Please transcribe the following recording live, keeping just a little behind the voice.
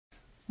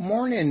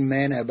Morning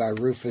Manna by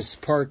Rufus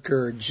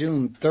Parker,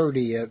 June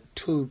 30th,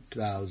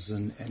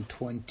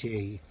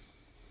 2020.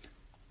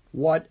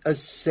 What a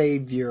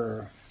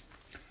Savior!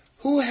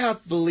 Who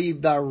hath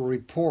believed our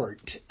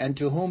report, and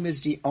to whom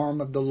is the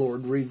arm of the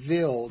Lord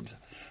revealed?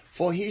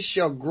 For he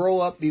shall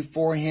grow up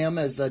before him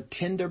as a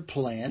tender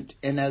plant,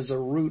 and as a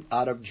root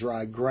out of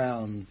dry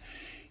ground.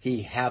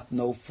 He hath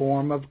no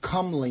form of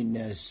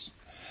comeliness,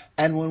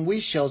 and when we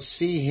shall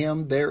see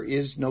him, there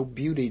is no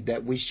beauty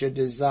that we should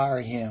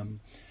desire him.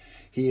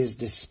 He is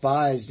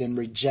despised and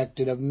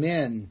rejected of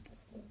men,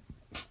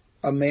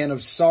 a man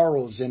of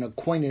sorrows and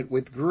acquainted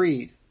with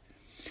grief.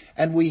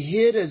 And we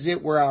hid as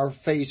it were our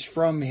face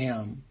from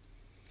him.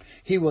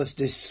 He was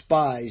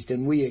despised,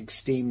 and we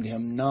esteemed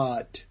him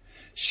not.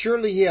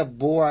 Surely he hath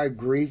bore our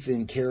grief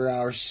and carried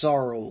our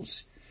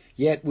sorrows.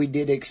 Yet we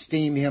did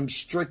esteem him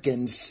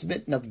stricken,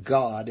 smitten of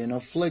God, and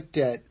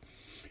afflicted.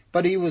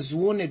 But he was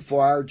wounded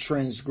for our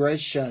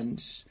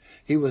transgressions.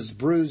 He was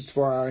bruised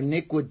for our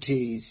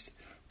iniquities.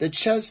 The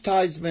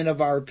chastisement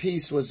of our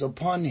peace was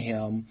upon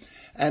him,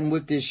 and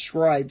with his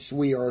stripes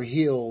we are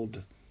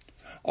healed.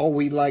 All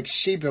we like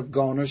sheep have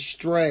gone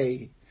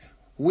astray.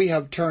 We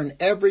have turned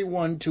every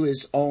one to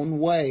his own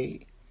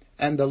way,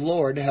 and the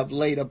Lord hath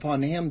laid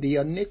upon him the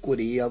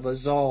iniquity of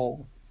us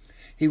all.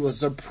 He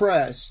was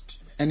oppressed,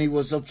 and he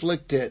was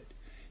afflicted,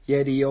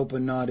 yet he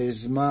opened not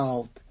his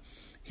mouth.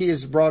 He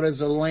is brought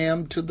as a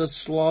lamb to the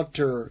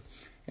slaughter,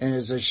 and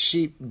as a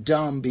sheep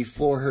dumb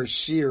before her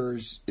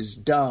shearers is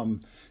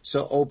dumb,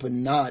 so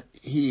opened not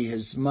he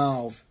his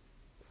mouth.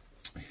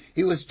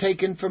 He was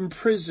taken from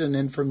prison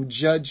and from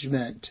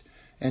judgment,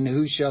 and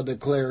who shall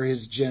declare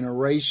his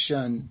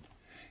generation?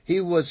 He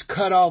was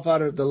cut off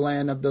out of the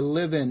land of the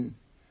living.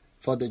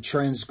 For the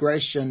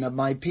transgression of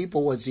my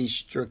people was he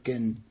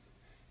stricken,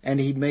 and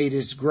he made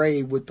his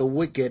grave with the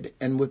wicked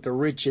and with the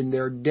rich in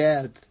their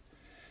death.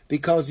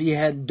 Because he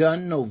had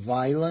done no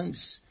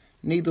violence,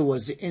 neither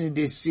was any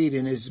deceit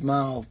in his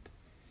mouth.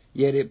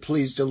 Yet it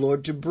pleased the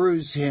Lord to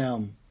bruise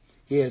him.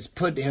 He has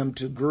put him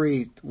to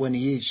grief when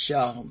he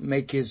shall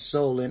make his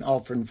soul an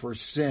offering for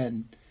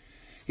sin.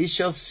 He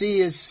shall see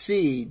his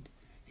seed.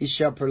 He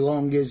shall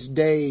prolong his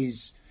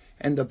days,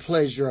 and the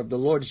pleasure of the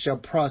Lord shall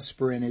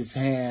prosper in his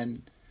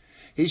hand.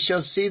 He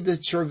shall see the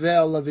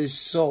travail of his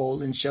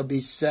soul, and shall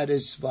be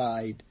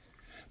satisfied.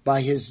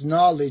 By his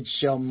knowledge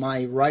shall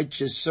my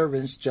righteous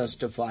servants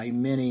justify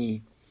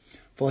many,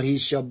 for he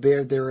shall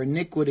bear their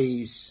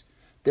iniquities.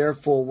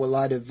 Therefore will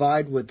I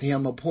divide with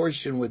him a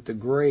portion with the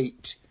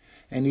great,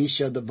 and he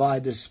shall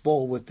divide the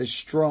spoil with the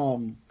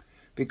strong,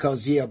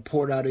 because he hath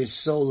poured out his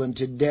soul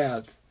unto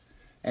death,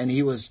 and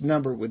he was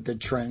numbered with the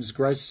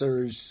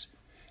transgressors.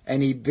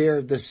 And he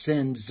bare the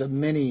sins of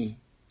many,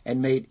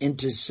 and made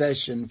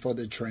intercession for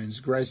the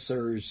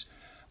transgressors.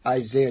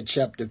 Isaiah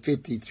chapter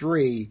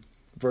 53,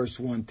 verse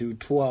 1 through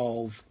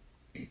 12.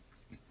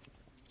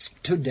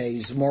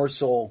 Today's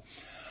morsel.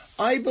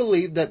 I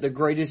believe that the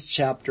greatest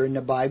chapter in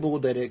the Bible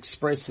that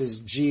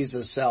expresses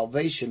Jesus'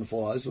 salvation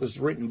for us was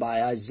written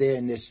by Isaiah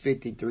in this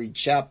 53rd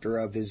chapter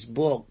of his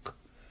book.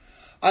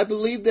 I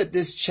believe that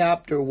this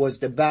chapter was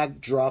the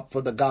backdrop for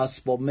the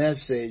gospel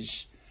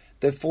message,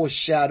 the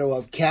foreshadow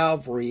of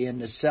Calvary and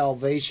the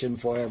salvation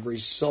for every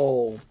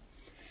soul.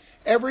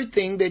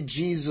 Everything that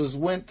Jesus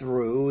went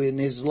through in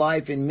his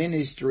life and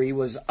ministry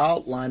was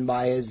outlined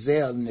by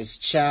Isaiah in this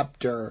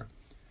chapter.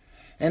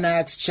 In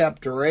Acts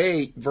chapter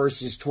 8,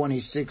 verses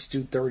 26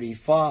 to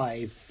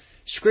 35,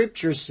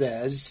 Scripture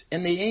says,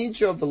 And the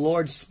angel of the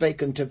Lord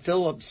spake unto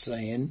Philip,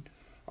 saying,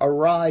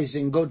 Arise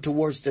and go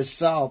towards the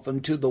south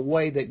unto the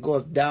way that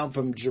goeth down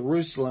from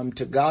Jerusalem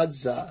to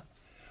Gaza,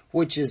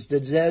 which is the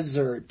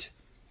desert.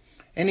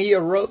 And he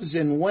arose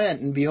and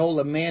went, and behold,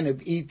 a man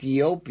of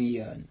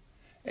Ethiopia,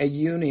 a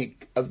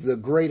eunuch of the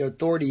great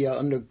authority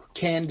under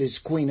Candace,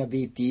 queen of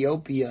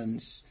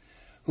Ethiopians,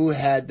 who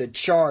had the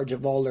charge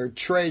of all their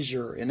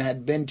treasure, and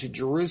had been to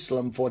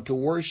Jerusalem for to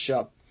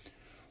worship,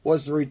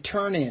 was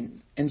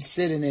returning and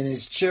sitting in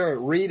his chariot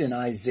reading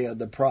Isaiah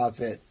the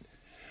prophet.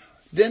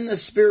 Then the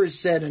Spirit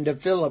said unto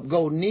Philip,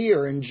 Go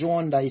near and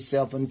join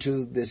thyself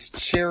unto this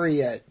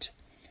chariot.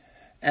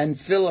 And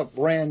Philip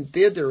ran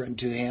thither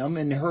unto him,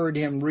 and heard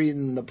him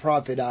reading the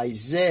prophet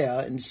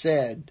Isaiah, and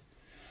said,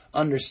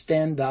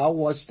 Understand thou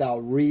what thou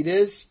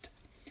readest?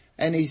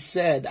 And he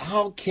said,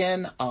 How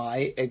can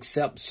I,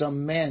 except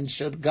some man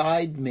should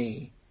guide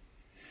me?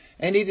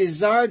 And he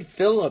desired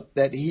Philip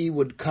that he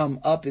would come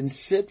up and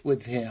sit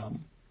with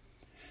him.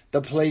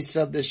 The place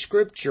of the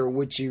scripture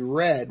which he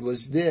read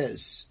was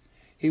this: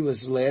 He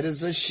was led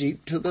as a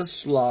sheep to the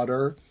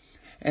slaughter,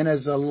 and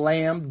as a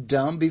lamb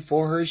dumb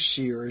before her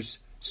shearers,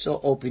 so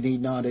opened he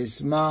not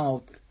his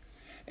mouth.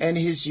 And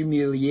his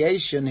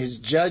humiliation, his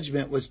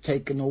judgment was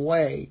taken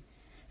away.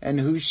 And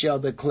who shall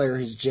declare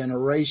his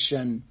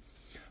generation?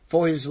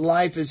 For his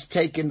life is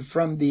taken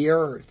from the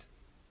earth.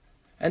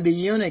 And the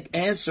eunuch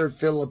answered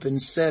Philip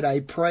and said, I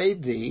pray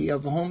thee,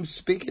 of whom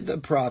speaketh the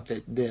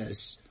prophet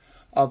this?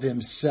 Of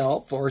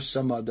himself or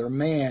some other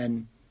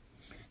man?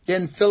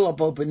 Then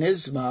Philip opened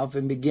his mouth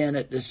and began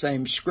at the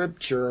same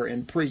scripture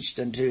and preached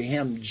unto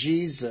him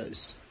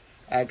Jesus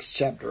Acts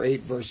chapter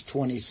 8, verse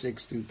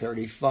 26 through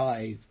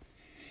 35.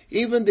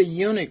 Even the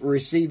eunuch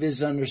received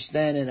his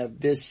understanding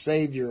of this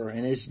Savior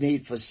and his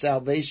need for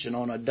salvation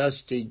on a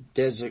dusty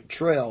desert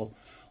trail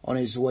on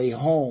his way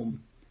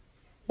home.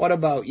 What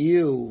about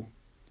you?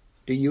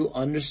 Do you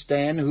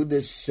understand who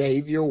this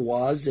Savior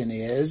was and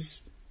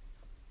is?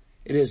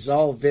 It is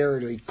all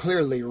very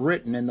clearly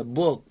written in the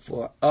book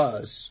for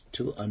us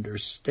to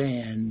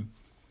understand.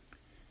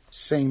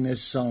 Sing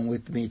this song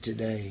with me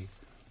today.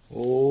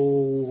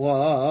 Oh,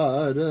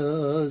 what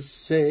a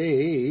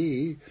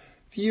Savior!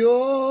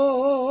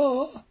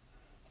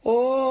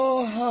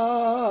 Oh,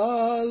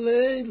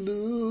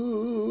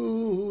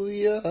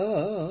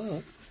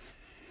 hallelujah!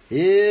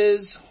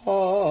 His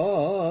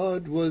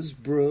heart was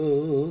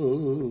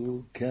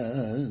broken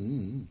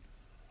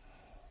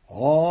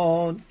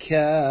on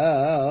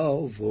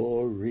Calvary.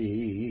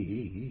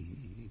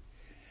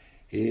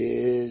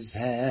 His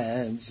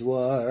hands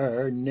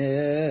were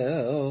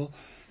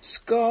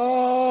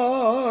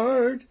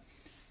nail-scarred.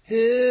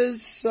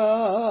 His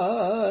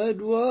side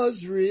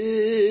was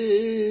riven.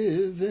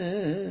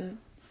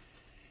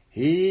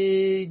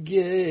 He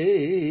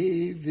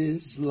gave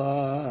his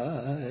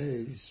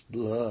life's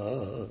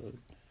blood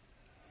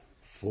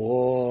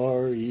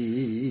for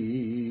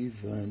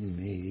even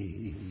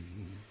me.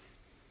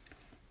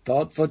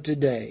 Thought for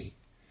today.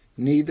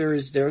 Neither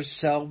is there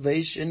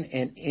salvation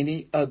in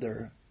any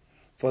other,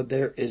 for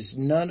there is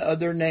none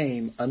other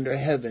name under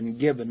heaven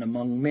given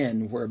among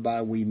men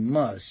whereby we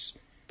must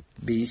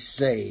be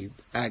saved.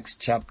 Acts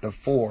chapter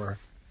 4,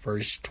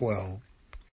 verse 12.